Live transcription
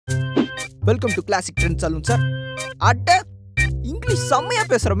Welcome to classic trend salon sir. அட English செம்மையா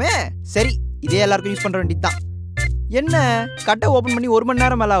பேசுறோமே. சரி, இதே எல்லாருக்கும் யூஸ் பண்ற வேண்டியது தான். என்ன கடை ஓபன் பண்ணி 1 மணி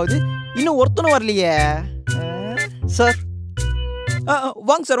நேரம் மேல ஆகுது, இன்னும் ஒருத்தனும் வரலையே சார்.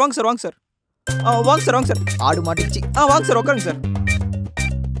 வாங்க சார், வாங்க சார், வாங்க சார், வாங்க சார், வாங்க சார். ஆடு மாட்டிடுச்சு. வாங்க சார், உட்காருங்க சார்.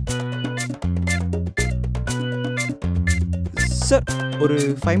 சார் ஒரு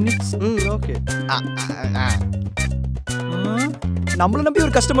 5 மினிட்ஸ். ஓகே. நம்மள நம்பி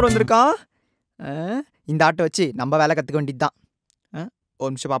ஒரு கஸ்டமர் வந்திருக்கான். இந்த ஆட்டை வச்சு நம்ம வேலை கற்றுக்க வேண்டியது தான். ஒரு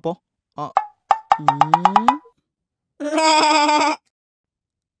நிமிஷம் பார்ப்போம்.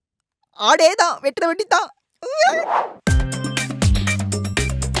 ஆடே தான், வெட்டுற வெட்டி தான்.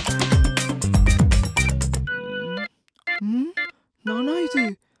 நானா இது?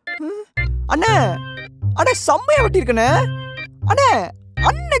 அண்ணே அண்ணே செம்மையா வெட்டியிருக்கண்ணே. அண்ணே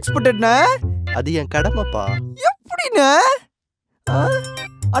அன்எக்ஸ்பெக்டட்ண்ணே. அது என் கடமைப்பா. எப்படிண்ணே?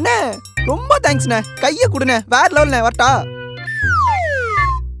 அண்ணே ரொம்ப தேங்க்ஸ்ண்ணே. கையை கொடுண்ணே. வேற லெவல்ண்ணே. வரட்டா?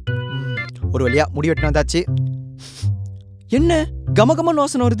 ஒரு வழியா முடி வெட்டின வந்தாச்சு. என்ன கமகம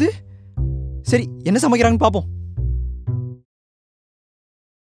வாசனை வருது? சரி, என்ன சமைக்கிறாங்கன்னு பாப்போம்.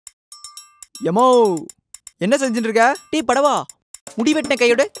 எமோ என்ன செஞ்சுட்டு இருக்க? டீ படவா, முடி வெட்டின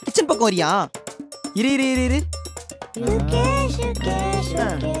கையோட கிச்சன் பக்கம் வரியா? இரு இரு இரு இரு.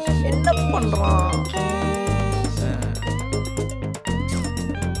 என்ன பண்றான்?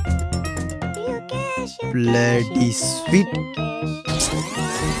 Bloody sweet.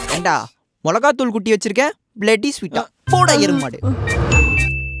 ஏண்டா மிளகாத்தூள் குட்டி வச்சிருக்க, bloody sweet-ஆ? போடா எருமாடு.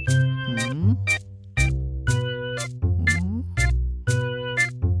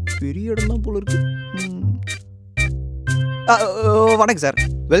 பெரிய இடம் தான் போல இருக்கு. வணக்கம் sir.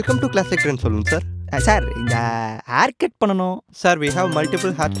 Welcome to classic trend salon sir. Sir இந்த ஹேர் கட் பண்ணணும் sir. we have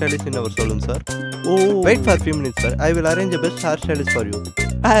multiple hair stylists in our saloon sir. Wait for a few minutes sir. I will arrange the best hair stylist for you.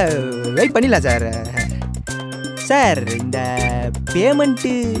 Wait பண்ணிடலாம் sir. Sir இந்த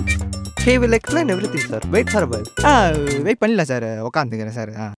payment? He will explain everything sir. Wait for a while. Wait பண்ணிடலாம் sir. உட்காந்துக்கிறேன்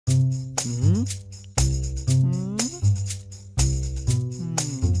sir.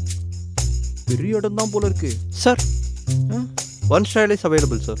 பெரிய இடம் தான் போல இருக்கு sir. One style is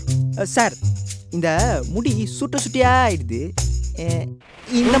available sir. Sir இந்த முடி சுட்ட சுட்டியா ஆயிடுது.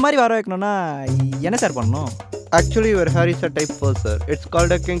 இந்த மாதிரி வர வைக்கணும்னா என்ன சார் பண்ணணும்? Actually your hair is a type 4 sir. It's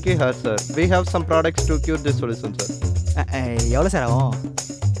called a kinky hair sir. We have some products to cure this solution sir. எவ்வளோ சார் ஆகும்?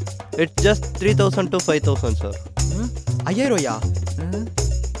 It's just 3,000 to 5,000 sir. 5,000 ரூபாயா?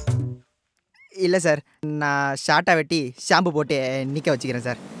 இல்லை சார், நான் ஷார்ட்டாக வெட்டி ஷாம்பு போட்டு நிற்க வச்சுக்கிறேன்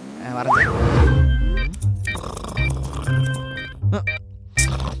சார். வரேன் சார்.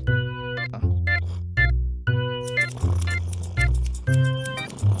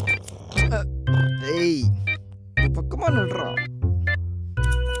 ஏய் பக்கமா நில்றா.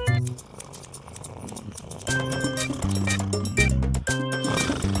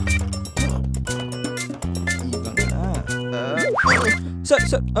 சார்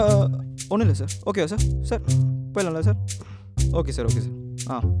சார் ஒன்றும் இல்லை சார். ஓகேவா sir? Sir போயிடலாம்ல sir? Okay sir, okay sir.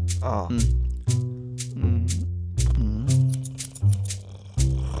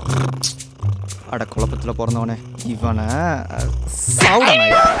 அட குழப்பத்தில் பிறந்தவனே இவனை சாவுடா.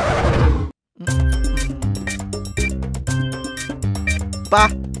 பா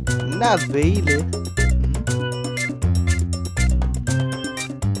என்ன வெயில்.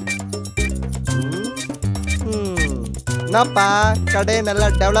 என்னப்பா கடையை நல்லா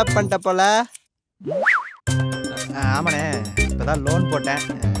டெவலப் பண்ணிட்ட போல. ஆமாண்ணே, இப்போதான் லோன் போட்டேன்,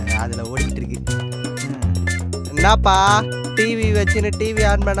 அதில் ஓடிக்கிட்டு இருக்கு. என்னப்பா டிவி வச்சுன்னு டிவி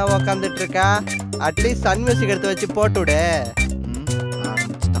ஆன் பண்ண உக்காந்துட்டு இருக்கா? அட்லீஸ்ட் சன் மியூசிக் எடுத்து வச்சு போட்டு விடு.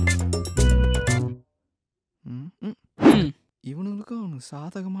 இவனுங்களுக்கும் அவனுக்கு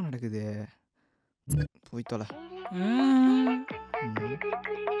சாதகமாக நடக்குது. போய் தொலை.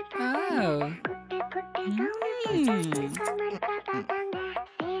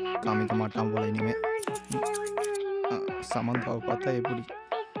 காமிக்க மாட்டான் போல இனிமே. சமந்தாவை பார்த்தா எப்படி?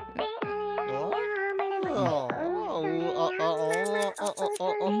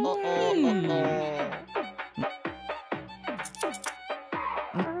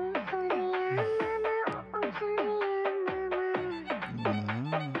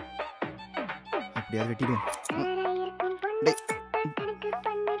 எப்படியாவது வெட்டிடுவோம்.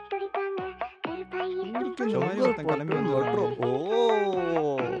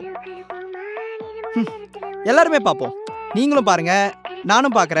 எல்லாருமே பார்ப்போம். நீங்களும் பாருங்க,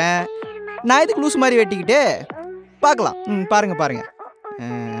 நானும் பார்க்குறேன். நான் இதுக்கு லூஸ் மாதிரி வெட்டிக்கிட்டு பார்க்கலாம். பாருங்க பாருங்க.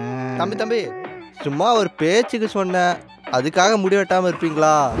 தம்பி தம்பி சும்மா ஒரு பேச்சுக்கு சொன்னேன், அதுக்காக முடி வெட்டாமல்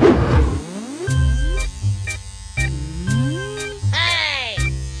இருப்பீங்களா?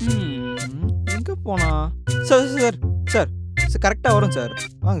 போனா சார் சார் சார் சார் கரெக்டாக வரும் சார்.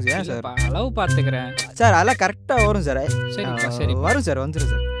 வாங்க சார். ஏன் சார் அளவு பார்த்துக்கிறேன் சார், அதெல்லாம் கரெக்டாக வரும் சார். சரிப்பா சரி வரும் சார்,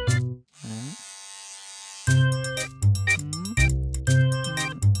 வந்துடும் சார்.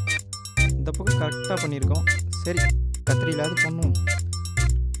 இந்த பக்கம் கரெக்டாக பண்ணியிருக்கோம். சரி, கத்திரியிலாவது பண்ணுவோம்.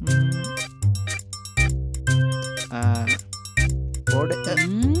 போடு.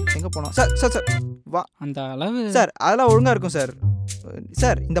 எங்கே போனோம் சார்? சார் சார் வா. அந்த அளவு சார் அதெல்லாம் ஒழுங்காக இருக்கும் சார்.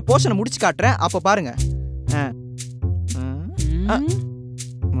 சார் இந்த போர்ஷனை முடிச்சு காட்டுறேன், அப்போ பாருங்க.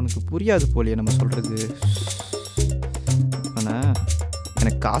 உனக்கு புரியாது போலியே நம்ம சொல்றது. ஆனால்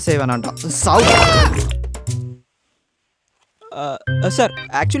எனக்கு காசே வேணாண்டா. சார்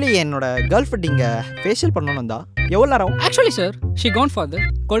ஆக்சுவலி என்னோட கேர்ள் ஃப்ரெண்ட் இங்கே ஃபேஷியல் பண்ணணும் தான். எவ்வளோ நேரம்? Actually sir she gone for the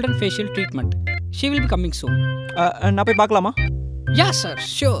golden facial treatment. She will be coming soon. நான் போய் பார்க்கலாமா? யா சார்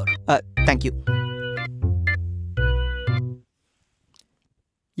ஷூர். தேங்க்யூ.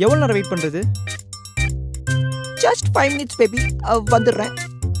 எவ்வளோ நேரம் வெயிட் பண்ணுறது? ஜஸ்ட் 5 minutes பேபி, வந்துடுறேன்.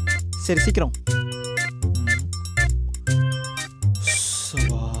 சரி சீக்கிரம்.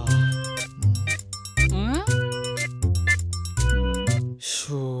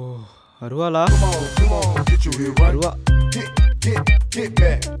 வருவாளா? வருவா.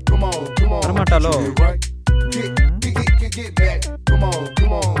 வரமாட்டாலோ?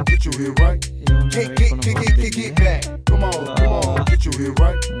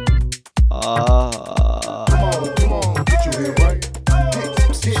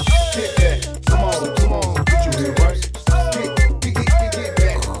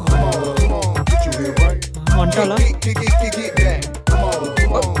 வந்துட்டாளா?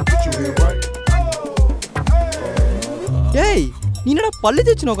 ஏய், நீ என்னடா பல்லு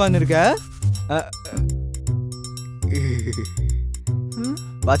தேய்ச்சி உட்காந்து இருக்க?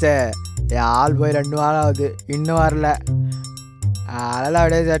 பாசே, என் ஆள் போய் 2 வாரம் ஆகுது, இன்னும் வரல. அதெல்லாம்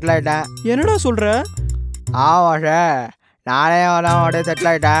அப்படியே செட்டில் ஆகிட்டேன். என்னடா சொல்கிற? ஆமா சார், நானே வரலாம் அப்படியே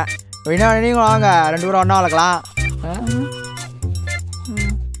செட்டில் ஆகிட்டேன். இன்னும் நீங்கள் வாங்க, 2 பேரும் ஒன்றா வளர்க்கலாம்.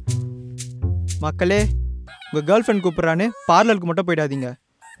 மக்களே, உங்கள் கேர்ள் ஃப்ரெண்ட் கூப்பிட்றான்னு பார்லருக்கு மட்டும் போயிடாதீங்க.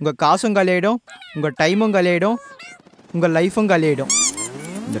 உங்கள் காசும் காலியாகிடும், உங்கள் டைமும் காலியாகிடும், உங்கள் லைஃபும் காலியாகிடும்.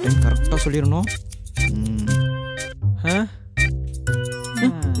 இந்த டைம் கரெக்டாக சொல்லிடணும்.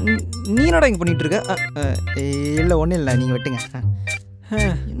 நீ என்னடா இங்கே பண்ணிகிட்டு இருக்க? இல்லை ஒன்றும் இல்லை, நீங்கள் வெட்டுங்க.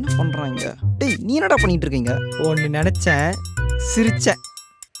 என்ன பண்ணுறாங்க? டேய், நீ என்னடா பண்ணிகிட்டு இருக்கீங்க? ஒன்று நினச்சேன், சிரித்தேன்.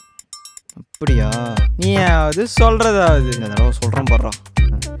 அப்படியா? நீ அது சொல்கிறதாவது இந்த தடவை சொல்கிறேன் போடுறோம்.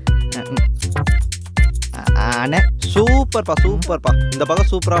 அண்ணே சூப்பர்ப்பா சூப்பர்ப்பா. இந்த பக்கம்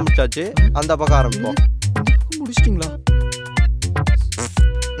சூப்பராக முடிச்சாச்சு, அந்த பக்கம் ஆரம்பிப்போம். முடிச்சிட்டிங்களா?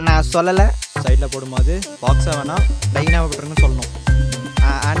 நான் சொல்லலை, சைடில் போடும்போது பாக்ஸாக வேணாம் லைனாக விட்டுருன்னு சொல்லணும்.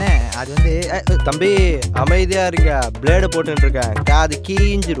 அண்ணே அது வந்து தம்பி அமைதியாக இருங்க, பிளேடு போட்டுன்னு இருக்கேன், காது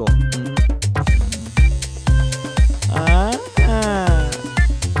கீஞ்சிரும்.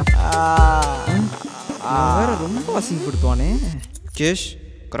 வேற ரொம்ப அசிங்கப்படுத்துவானே. கேஷ்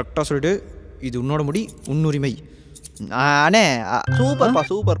கரெக்டாக சொல்லிட்டு, இது உன்னோட முடி, உன்னுரிமை. அண்ணே சூப்பர்ப்பா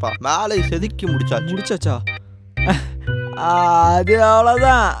சூப்பர்ப்பா. மேலே செதுக்கி முடிச்சாச்சா? அது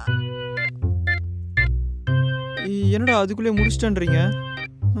அவ்வளோதான். என்னடா அதுக்குள்ளே முடிச்சிட்டேன்றீங்க?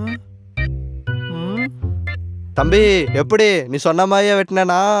 தம்பி எப்படி நீ சொன்ன மாதிரியே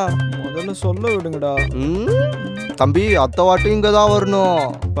வெட்டினேனா? முதல்ல சொல்ல விடுங்கடா. தம்பி அத்தை வாட்டி இங்கே தான் வரணும்.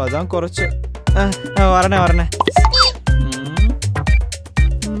 இப்போ அதான் குறைச்ச. வரனே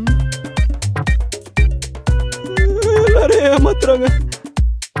எல்லாரும் ஏமாத்துறாங்க.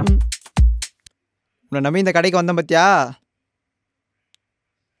 உன்னை நம்பி இந்த கடைக்கு வந்தேன் பத்தியா?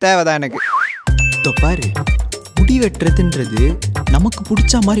 தேவைதான் எனக்கு. பாரு, முடி வெட்டுறதுன்றது நமக்கு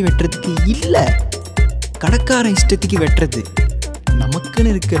பிடிச்ச மாதிரி வெட்டுறதுக்கு இல்லை, கடைக்காரன் இஷ்டத்துக்கு வெட்டுறது.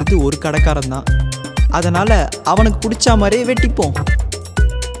 நமக்குன்னு இருக்கிறது ஒரு கடைக்காரன் தான், அதனால அவனுக்கு பிடிச்ச மாதிரியே வெட்டிப்போம்.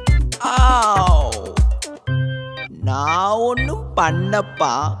 நான் ஒன்றும்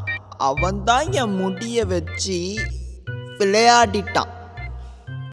பண்ணப்பா, அவன் தான் என் முடிய வச்சு விளையாடிட்டான்.